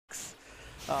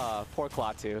Poor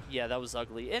Klaatu. Yeah, that was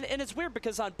ugly. And it's weird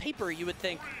because on paper you would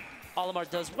think Olimar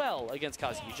does well against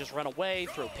Kazuya. You just run away,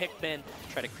 throw Pikmin,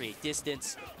 try to create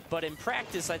distance. But in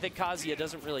practice, I think Kazuya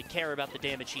doesn't really care about the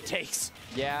damage he takes.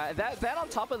 Yeah, that on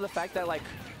top of the fact that, like,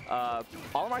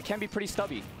 Olimar can be pretty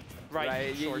stubby.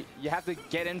 Right? Sure. You have to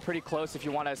get in pretty close if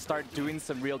you want to start doing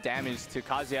some real damage to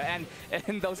Kazuya. And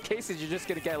in those cases, you're just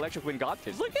going to get Electric Wind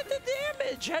Godfist. Look at the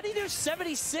damage! How do you do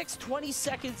 76 20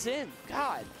 seconds in?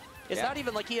 God. It's not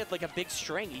even like he had like a big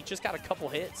string. He just got a couple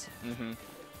hits. Mm-hmm.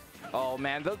 Oh,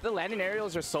 man. The landing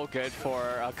aerials are so good for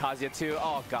Kazuya, too.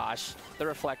 Oh, gosh. The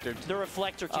reflector. The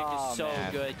reflector kick is so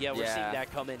good. Yeah, we're seeing that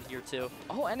come in here, too.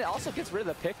 Oh, and it also gets rid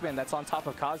of the Pikmin that's on top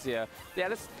of Kazuya. Yeah,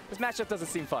 this matchup doesn't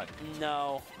seem fun.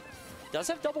 No. Does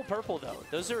have double purple, though.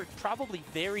 Those are probably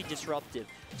very disruptive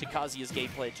to Kazuya's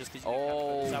gameplay just because you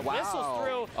wow. Whistles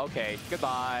through. Okay,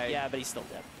 goodbye. Yeah, but he's still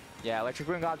dead. Yeah, Electric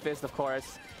Wind God Fist, of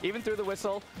course. Even through the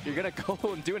whistle, you're going to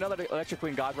go and do another Electric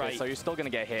Wind God Fist, so you're still going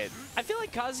to get hit. I feel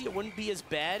like Kazuya wouldn't be as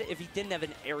bad if he didn't have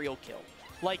an aerial kill.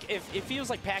 Like, if he was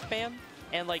like Pac-Man,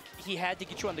 and like he had to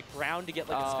get you on the ground to get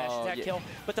like a smash attack kill.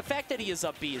 But the fact that he is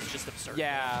up B is just absurd.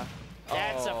 Yeah.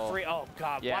 That's a free. Oh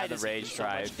god! Yeah, why does rage he do so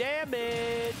much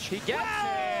damage? He gets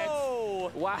it.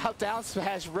 Wow, down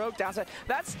smash, rogue down smash.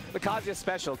 That's the Kazuya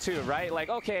special too, right? Like,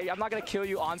 okay, I'm not gonna kill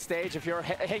you on stage. If you're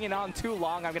hanging on too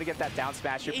long, I'm gonna get that down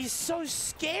smash. He's so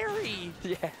scary.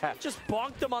 Yeah. Just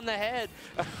bonked him on the head.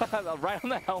 Right on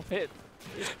the helmet.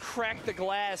 Just cracked the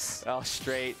glass. Oh,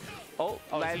 straight. Oh,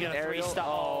 landing aerial.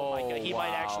 Oh my god, he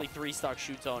might actually 3-stock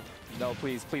Shuton. No,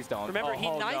 please don't. Remember, he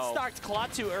 9-stocked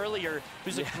Klaatu earlier,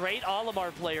 who's a great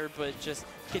Olimar player, but just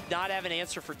could not have an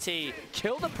answer for T.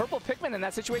 Kill the purple Pikmin in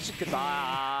that situation.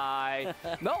 Goodbye.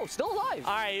 No, still alive.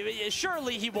 All right,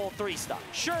 surely he won't 3-stock.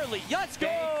 Surely. Let's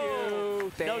go.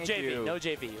 Thank you. No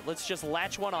JV. Let's just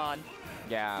latch one on.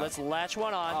 Yeah. Let's latch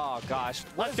one on. Oh, gosh.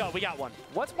 Let's go. We got one.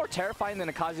 What's more terrifying than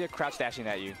a Kazuya crouch dashing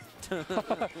at you?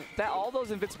 All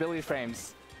those invincibility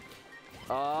frames.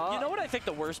 You know what I think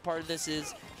the worst part of this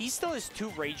is? He still has 2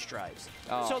 rage drives.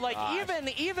 Oh, so, like,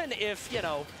 even if, you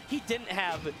know, he didn't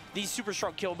have these super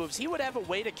strong kill moves, he would have a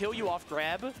way to kill you off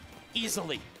grab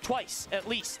easily. Twice, at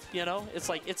least, you know? It's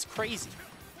like, it's crazy.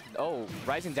 Oh,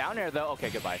 rising down air, though? Okay,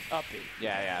 goodbye. Up B.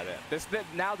 Yeah.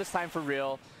 Now this time for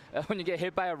real. When you get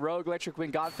hit by a rogue Electric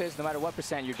Wind God Fist, no matter what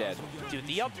 %, you're dead. Dude,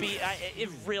 the up B, it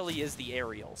really is the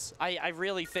aerials. I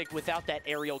really think without that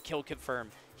aerial kill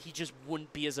confirm, he just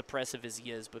wouldn't be as oppressive as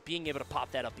he is. But being able to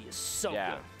pop that up B is so good.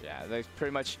 Yeah, there's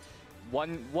pretty much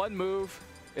one move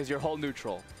is your whole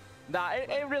neutral. Nah,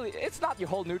 it's not your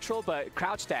whole neutral, but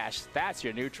crouch dash, that's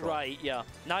your neutral. Right, yeah.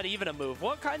 Not even a move.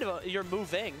 What kind of you're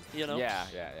moving, you know? Yeah.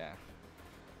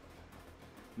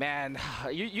 Man,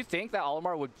 you think that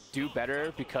Olimar would do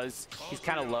better because he's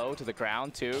kind of low to the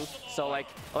ground too. So like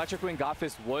Electric Wind God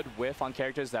Fist would whiff on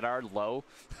characters that are low.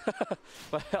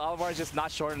 But Olimar is just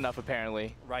not short enough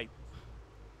apparently. Right.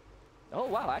 Oh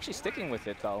wow, actually sticking with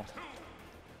it though.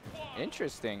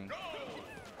 Interesting.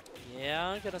 Yeah,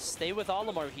 I'm gonna stay with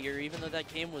Olimar here, even though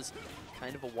that game was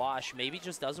kind of a wash. Maybe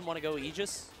just doesn't want to go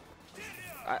Aegis.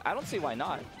 I don't see why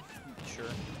not. Sure.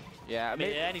 Yeah, I mean,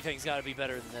 anything's got to be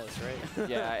better than this, right?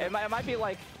 Yeah, it might be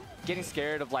like getting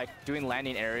scared of like doing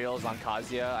landing aerials on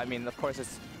Kazuya. I mean, of course,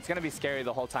 it's gonna be scary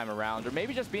the whole time around, or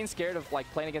maybe just being scared of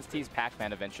like playing against T's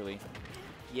Pac-Man eventually.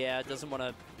 Yeah, it doesn't want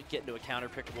to get into a counter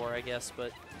pick war, I guess,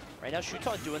 but right now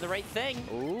Shuton doing the right thing.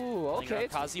 Ooh, okay.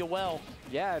 Kazuya well.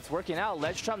 Yeah, it's working out.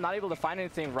 Ledge Trump not able to find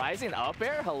anything. Rising up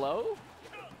air, hello?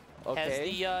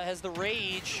 Okay. Has the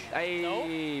rage.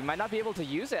 Nope. Might not be able to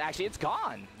use it. Actually, it's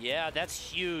gone. Yeah, that's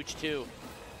huge too.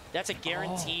 That's a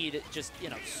guaranteed, just, you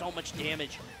know, so much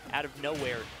damage out of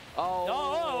nowhere.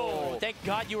 Oh, thank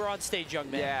God you were on stage,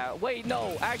 young man. Yeah, wait,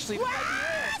 no, actually. What?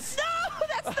 No,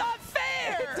 that's not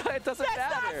fair. It doesn't matter.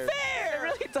 That's not fair. It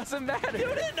really doesn't matter. You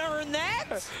didn't earn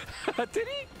that. Did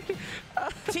he?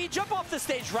 T, jump off the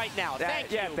stage right now.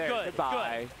 Thank you. Good.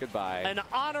 Goodbye. Goodbye. An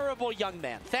honorable young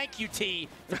man. Thank you, T,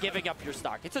 for giving up your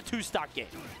stock. It's a 2-stock game.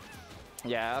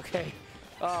 Yeah, okay.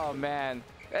 Oh, man.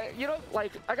 You know,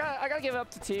 like, I gotta give it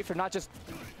up to T for not just...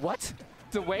 What?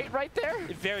 The weight right there?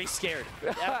 Very scared.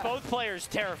 Both players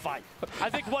terrified. I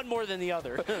think one more than the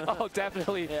other. Oh,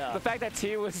 definitely. Yeah. The fact that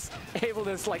T was able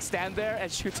to like stand there and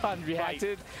Shuton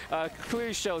reacted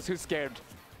clearly shows who's scared.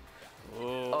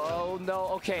 Oh, no.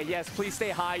 Okay, yes, please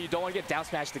stay high. You don't want to get down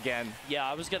smashed again. Yeah,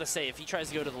 I was going to say, if he tries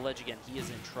to go to the ledge again, he is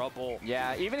in trouble.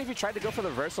 Yeah, even if he tried to go for the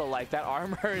reversal, like that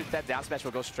armor, that down smash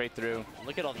will go straight through.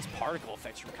 Look at all these particle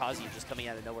effects from Kazuya just coming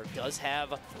out of nowhere. Does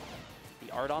have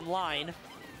the art online.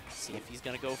 See if he's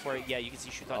going to go for it. Yeah, you can see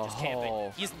Shuton just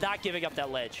camping. He's not giving up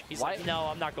that ledge. He's like, no,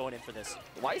 I'm not going in for this.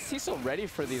 Why is he so ready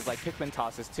for these like Pikmin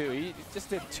tosses too? He just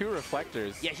did 2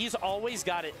 reflectors. Yeah, he's always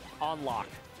got it on lock.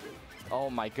 Oh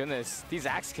my goodness. These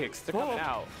axe kicks, they're coming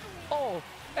out. Oh,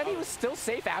 and he was still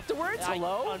safe afterwards?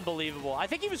 Hello? Unbelievable. I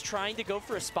think he was trying to go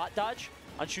for a spot dodge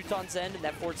on Shuton's end, and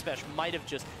that forward smash might have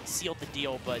just sealed the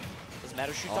deal, but doesn't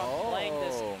matter. Shuton playing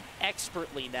this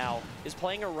expertly now, is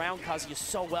playing around Kazuya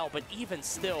so well, but even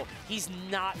still, he's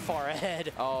not far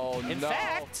ahead. Oh, In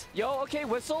fact... okay,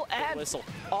 whistle, and whistle.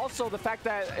 Also the fact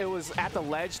that it was at the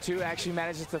ledge, too, actually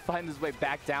manages to find his way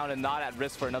back down and not at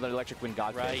risk for another Electric Wind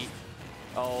Godfist. Right.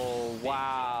 Oh,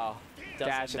 wow. Doesn't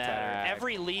Dash matter. attack.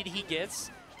 Every lead he gets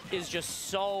is just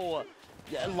so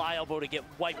liable to get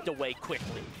wiped away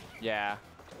quickly. Yeah.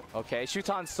 Okay,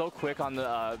 Shuton's so quick on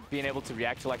the being able to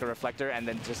react to like a reflector and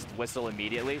then just whistle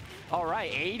immediately. All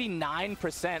right,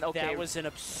 89%. Okay. That was an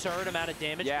absurd amount of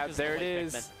damage. Yeah, there it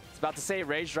is. It's about to say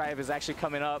Rage Drive is actually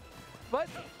coming up. But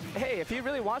hey, if he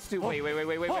really wants to, wait,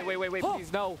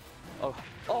 please no.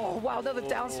 Oh, wow, another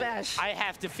down smash. I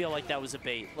have to feel like that was a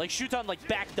bait. Like Shuton like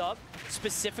backed up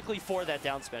specifically for that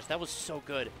down smash. That was so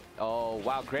good. Oh,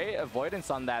 wow, great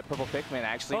avoidance on that purple Pikmin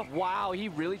actually. Wow, he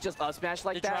really just up smashed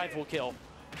like that. The drive will kill.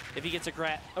 If he gets a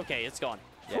grab, okay, it's gone.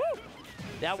 Yeah.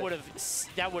 That would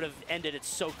have ended it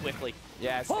so quickly.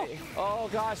 Yeah. Oh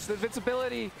gosh, the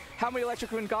invincibility. How many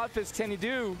Electric Wind Godfists can he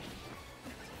do?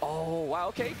 Oh wow.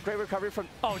 Okay, great recovery from.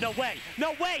 Oh no way!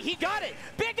 No way! He got it.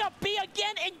 Big up B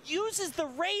again and uses the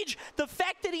rage. The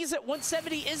fact that he's at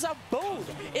 170 is a boon.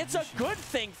 It's a good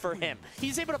thing for him.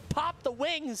 He's able to pop the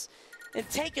wings and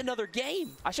take another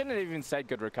game. I shouldn't have even said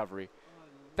good recovery.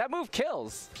 That move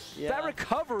kills. Yeah. That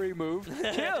recovery move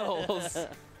kills.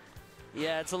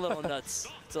 Yeah, it's a little nuts.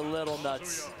 It's a little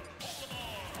nuts.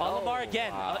 Olimar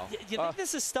again. Wow. You think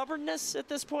this is stubbornness at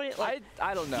this point? Like,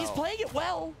 I don't know. He's playing it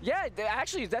well. Yeah,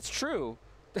 actually, that's true.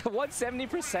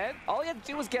 170%. All he had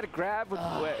to do was get a grab.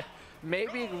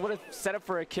 Maybe would have set up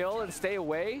for a kill and stay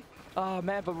away. Oh,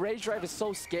 man, but Rage Drive is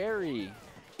so scary.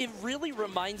 It really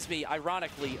reminds me,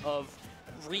 ironically, of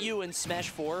Ryu in Smash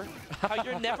 4, how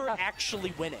you're never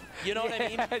actually winning. You know what I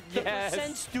mean? The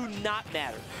percents do not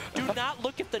matter. Do not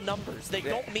look at the numbers. They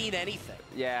don't mean anything.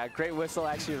 Yeah, great whistle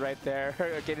actually right there,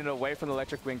 getting away from the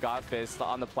Electric Wind Godfist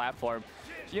on the platform.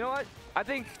 You know what? I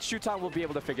think Shuton will be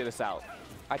able to figure this out.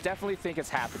 I definitely think it's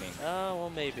happening. Oh, well,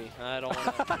 maybe. I don't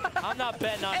want to. I'm not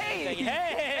betting on anything.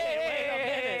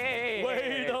 Hey,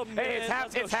 wait a minute. Hey,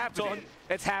 it's happening.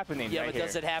 It's happening. Yeah, right but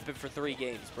does it happen for 3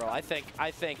 games, bro? I think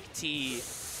T.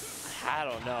 I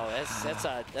don't know. That's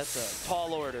a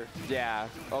tall order. Yeah.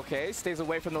 Okay. Stays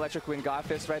away from the Electric Wind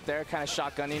Godfist right there, kind of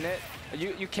shotgunning it.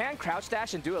 You can crouch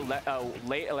dash and do a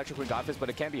late Electric Wind Godfist, but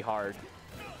it can be hard.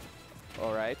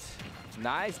 All right.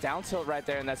 Nice down tilt right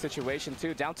there in that situation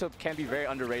too. Down tilt can be very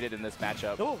underrated in this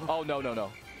matchup. Oh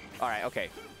no. All right. Okay.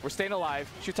 We're staying alive.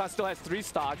 Shuton still has 3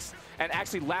 stocks and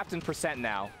actually lapped in percent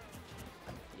now.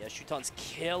 Yeah, Shuton's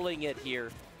killing it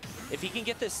here. If he can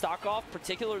get this stock off,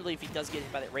 particularly if he does get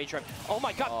hit by that rage drive. Oh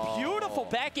my god, beautiful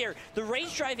back air. The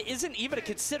rage drive isn't even a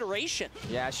consideration.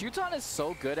 Yeah, Shuton is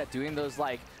so good at doing those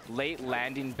like late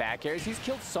landing back airs. He's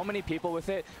killed so many people with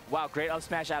it. Wow, great up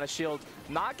smash out of shield.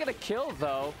 Not gonna kill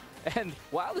though. And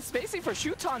wow, the spacing for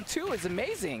Shuton too is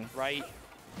amazing. Right.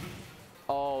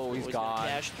 Oh, he's gone.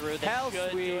 Dash through. Hell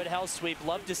good. sweep. Good hell sweep.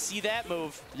 Love to see that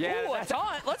move. Yeah. Ooh, a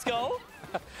taunt. Let's go.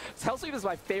 Hell sweep is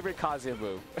my favorite Kazuya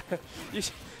move.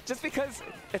 Just because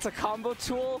it's a combo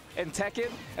tool in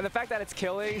Tekken, and the fact that it's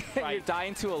killing, and you're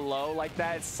dying to a low like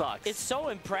that, it sucks. It's so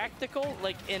impractical,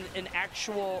 like in an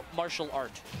actual martial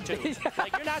art, too.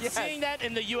 Like, you're not seeing that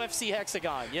in the UFC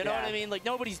hexagon, you know what I mean? Like,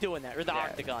 nobody's doing that, or the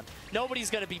octagon. Nobody's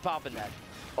going to be popping that.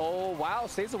 Oh, wow.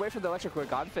 Stays away from the Electric Wind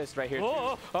Godfist right here.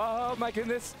 Oh, my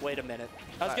goodness. Wait a minute.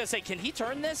 I was going to say, can he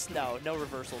turn this? No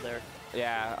reversal there.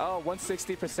 Yeah. Oh,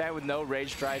 160% with no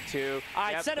rage drive, too.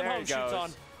 All right, send him home,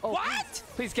 Shuton. Oh, what?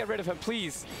 Please get rid of him,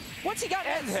 please. What's he got?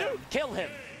 End him. Kill him.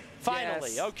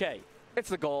 Finally. Yes. Okay. It's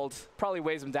the gold. Probably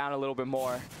weighs him down a little bit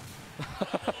more.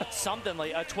 Something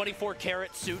like a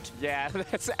 24-karat suit. Yeah,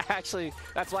 that's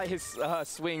why his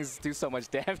swings do so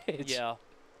much damage. Yeah.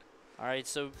 All right,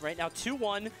 so right now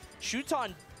 2-1.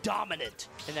 Shuton dominant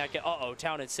in that game. Uh-oh,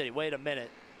 Town and City. Wait a minute.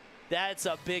 That's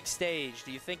a big stage.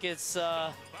 Do you think it's...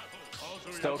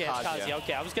 Still okay, Kazuya.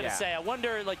 Okay, I was going to say, I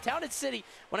wonder, like, Town and City,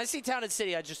 when I see Town and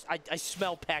City, I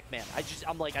smell Pac-Man.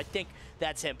 I'm like, I think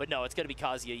that's him. But no, it's going to be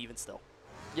Kazuya even still.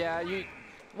 Yeah,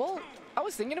 well, I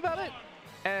was thinking about it,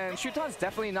 and Shuton's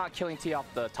definitely not killing T off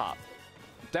the top.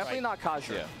 Definitely not Kazuya.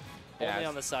 Sure. Only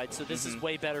on the side, so this is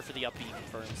way better for the up B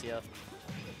confirms, yeah.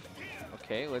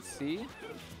 Okay, let's see.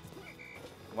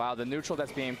 Wow, the neutral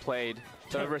that's being played.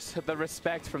 The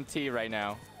respect from T right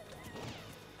now.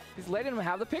 He's letting him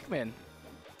have the Pikmin.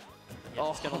 Yeah,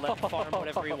 he's gonna let him farm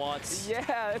whatever he wants.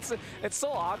 Yeah, it's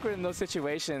so awkward in those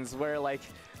situations where like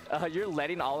you're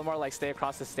letting Olimar like stay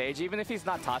across the stage, even if he's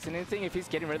not tossing anything. If he's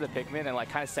getting rid of the Pikmin and like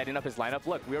kind of setting up his lineup,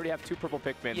 look, we already have 2 purple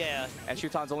Pikmin. Yeah. And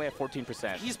Shuton's only at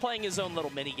 14%. He's playing his own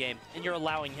little mini game, and you're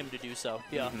allowing him to do so.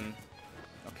 Yeah.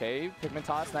 Okay, Pikmin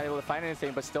toss, not able to find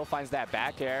anything, but still finds that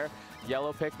back air.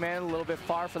 Yellow Pikmin, a little bit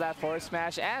far for that forward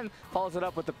smash, and follows it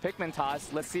up with the Pikmin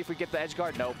toss. Let's see if we get the edge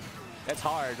guard. Nope. That's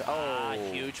hard. Oh.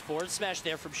 Huge forward smash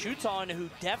there from Shuton, who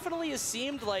definitely has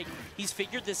seemed like he's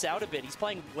figured this out a bit. He's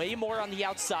playing way more on the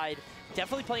outside,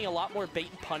 definitely playing a lot more bait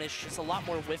and punish, just a lot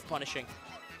more whiff punishing.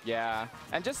 Yeah,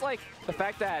 and just like the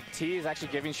fact that T is actually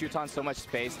giving Shuton so much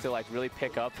space to like really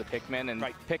pick up the Pikmin and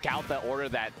pick out the order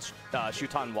that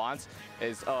Shuton wants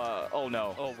is, oh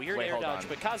no. Oh, weird air dodge,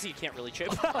 but Kazi can't really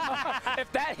chip.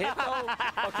 If that hit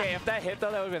though, okay, if that hit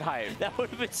though, that would have been hype. That would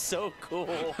have been so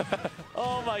cool.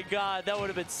 Oh my god, that would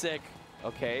have been sick.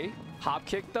 Okay, hop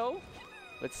kick though.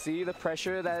 Let's see the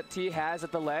pressure that T has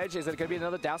at the ledge. Is it going to be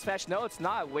another down smash? No, it's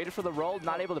not. Waited for the roll,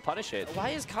 not able to punish it. Why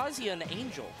is Kazi an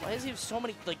angel? Why does he have so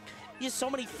many, like, he has so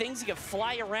many things. He can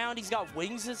fly around. He's got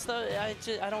wings and stuff.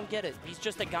 I don't get it. He's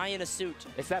just a guy in a suit.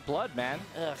 It's that blood, man.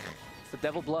 Ugh. It's the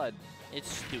devil blood.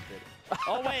 It's stupid.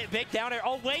 Oh, wait, big down air.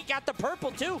 Oh, wait, got the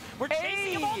purple, too. We're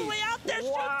chasing him all the way out there.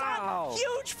 Wow. Shuton,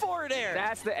 huge forward air.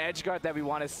 That's the edge guard that we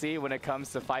want to see when it comes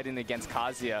to fighting against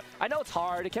Kazuya. I know it's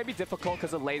hard. It can be difficult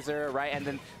because of laser, right? And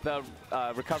then the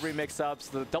recovery mix-ups.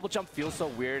 The double jump feels so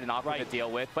weird and awkward to deal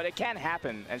with, but it can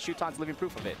happen, and Shuton's living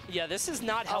proof of it. Yeah, this is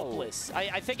not helpless.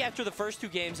 I think after the first 2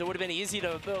 games, it would have been easy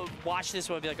to watch this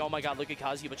one and be like, oh my god, look at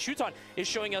Kazuya. But Shuton is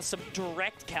showing us some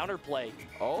direct counterplay.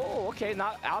 Oh, okay.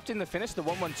 Not opting to finish the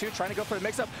 1-1-2, trying to go for the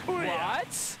mix-up.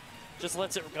 What? Just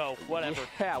lets it go. Whatever.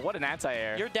 Yeah, what an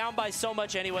anti-air. You're down by so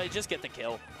much anyway. Just get the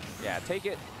kill. Yeah, take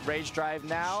it. Rage drive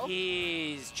now.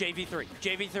 Jeez. JV3.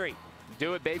 JV3.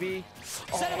 Do it, baby.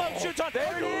 Set him up, Shuton.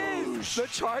 There it is. The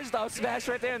charged up smash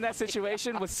right there in that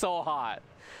situation was so hot.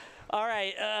 All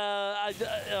right.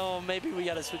 Oh, maybe we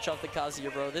got to switch off the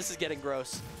Kazuya, bro. This is getting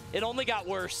gross. It only got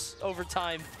worse over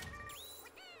time.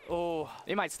 Oh.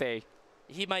 He might stay.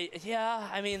 He might. Yeah,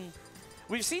 I mean...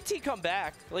 We've seen T come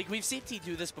back. Like, we've seen T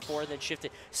do this before and then shift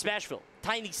it. Smashville,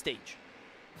 tiny stage.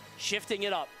 Shifting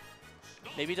it up.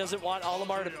 Maybe doesn't want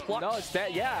Olimar to pluck. No, it's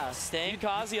that, yeah. Staying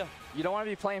Kazuya. You don't want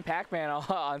to be playing Pac-Man on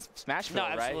Smashville,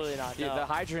 right? No, absolutely not. No. The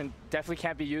Hydrant definitely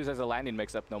can't be used as a landing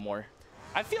mix-up no more.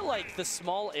 I feel like the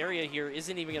small area here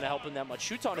isn't even going to help him that much.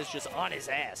 Shuton is just on his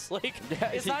ass. Like,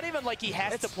 it's not even like he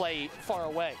has to play far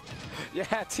away.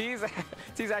 Yeah, T's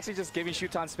actually just giving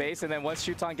Shuton space, and then once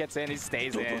Shuton gets in, he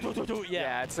stays in.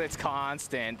 Yeah, it's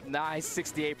constant. Nice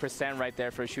 68% right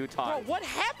there for Shuton. Bro, what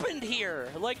happened here?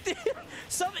 Like,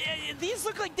 these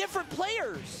look like different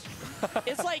players.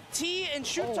 It's like T and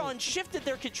Shuton shifted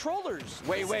their controllers.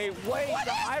 Wait. What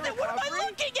am I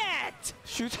looking at?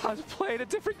 Shuton's playing a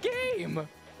different game.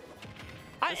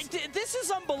 This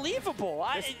is unbelievable.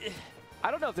 I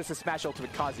don't know if this is Smash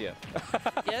Ultimate Kazuya.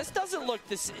 Yeah, this doesn't look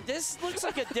this looks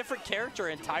like a different character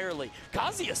entirely.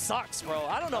 Kazuya sucks, bro.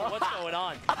 I don't know what's going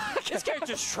on. This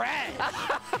character's trash.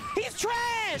 He's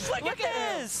trash. Look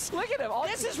at this. Look at him.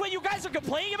 This is what you guys are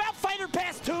complaining about? Fighter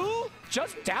Pass 2?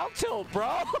 Just down tilt,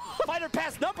 bro. Fighter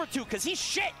Pass number 2, because he's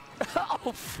shit.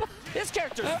 Oh, this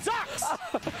character sucks.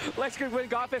 Let's go win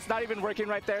Gothis, not even working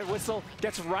right there. Whistle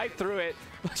gets right through it.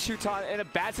 Shuton in a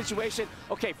bad situation.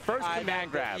 Okay, first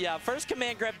command grab. Yeah, first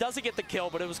command grab doesn't get the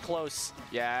kill, but it was close.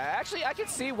 Yeah, actually, I can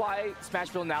see why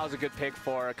Smashville now is a good pick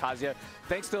for Kazuya.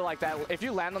 Thanks to like that, if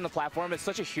you land on the platform, it's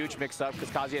such a huge mix-up because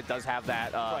Kazuya does have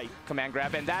that command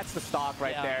grab, and that's the stock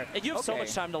right there. And you have so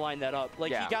much time to line that up.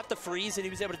 Like, he got the freeze, and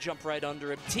he was able to jump right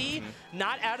under him. T,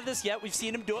 not out of this yet. We've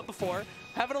seen him do it before.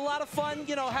 Having a lot of fun,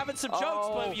 you know, having some jokes,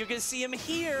 but you're going to see him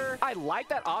here. I like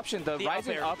that option. The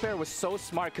rising up air was so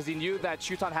smart because he knew that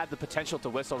Shuton had the potential to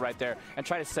whistle right there and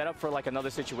try to set up for like another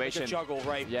situation. Like a juggle,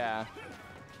 right? Yeah.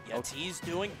 Yeah, T's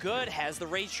doing good. Has the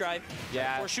rage drive.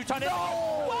 Yeah. Before Shuton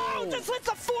Wow, just lets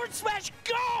the forward smash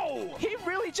go! He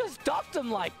really just duffed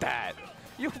him like that.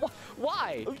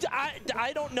 Why?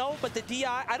 I don't know, but the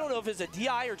DI, I don't know if it's a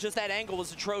DI or just that angle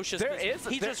was atrocious.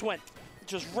 He just went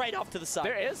right off to the side.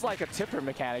 There is like a tipper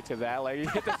mechanic to that. Like you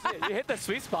hit the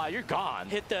sweet spot, you're gone.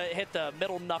 Hit the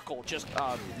middle knuckle, just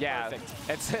yeah.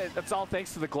 Perfect. It's all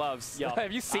thanks to the gloves. Yep.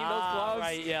 Have you seen those gloves?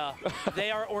 Right, yeah.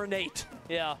 They are ornate.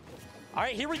 Yeah. All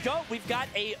right, here we go. We've got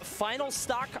a final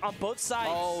stock on both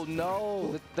sides. Oh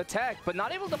no, the tech, but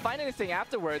not able to find anything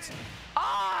afterwards.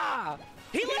 Ah!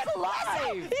 He's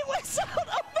alive! He whistled!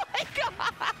 Oh my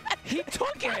god! He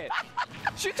took it.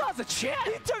 Shuton's a champ.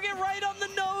 He took it right on the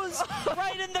nose,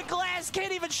 right in the glass.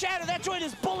 Can't even shatter. That joint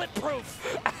is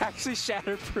bulletproof. Actually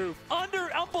shatterproof.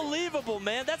 Unbelievable,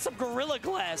 man. That's some Gorilla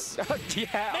Glass.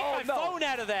 Yeah. Make my phone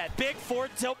out of that. Big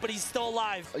forward tilt, but he's still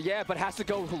alive. Yeah, but has to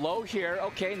go low here.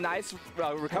 Okay, nice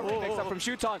recovery mix up from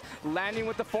Shuton. Landing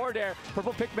with the forward air.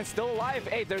 Purple Pikmin still alive.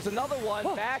 Hey, there's another one.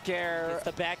 Back air. It's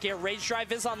the back air. Rage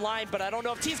Drive is online, but I don't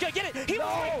know if T's going to get it. He was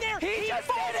right there. He just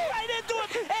falls did it. right into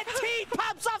him, and T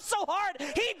pops off so hard,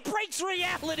 he breaks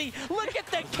reality. Look at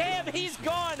the cam. He's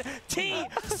gone. T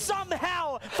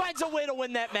somehow finds a way to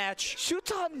win that match.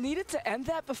 Shuton needed to end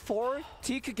that before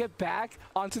T could get back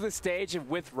onto the stage and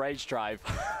with Rage Drive.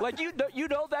 Like, you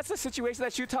know that's the situation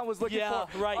that Shuton was looking for.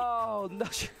 Yeah, right. Oh, no.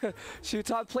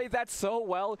 Shuton played that so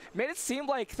well. Made it seem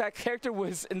like that character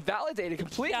was invalidated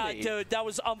completely. Yeah, dude, that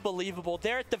was unbelievable.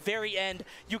 There at the very end,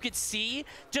 you could see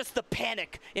just the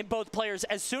panic in both players.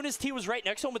 As soon as T was right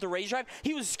next to him with the Rage Drive,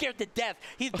 he was scared to death.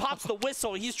 He pops the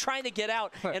whistle. He's trying to get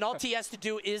out, and all T has to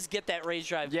do is get that Rage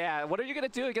Drive. Yeah, what are you going to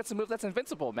do against a move that's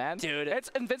invincible, man? Dude. It's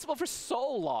invincible for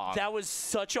so long. That was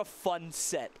such a fun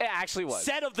set. It actually was.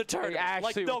 Set of the tournament. It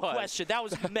actually like, no was. question. That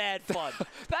was mad fun.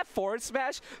 That forward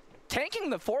smash, tanking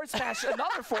the forward smash,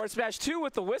 another forward smash too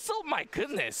with the whistle. My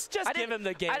goodness. Just give him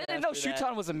the game. I didn't know after that.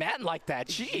 Shuton was a man like that.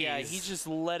 Jeez. Yeah, he just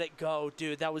let it go,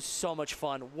 dude. That was so much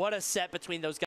fun. What a set between those guys.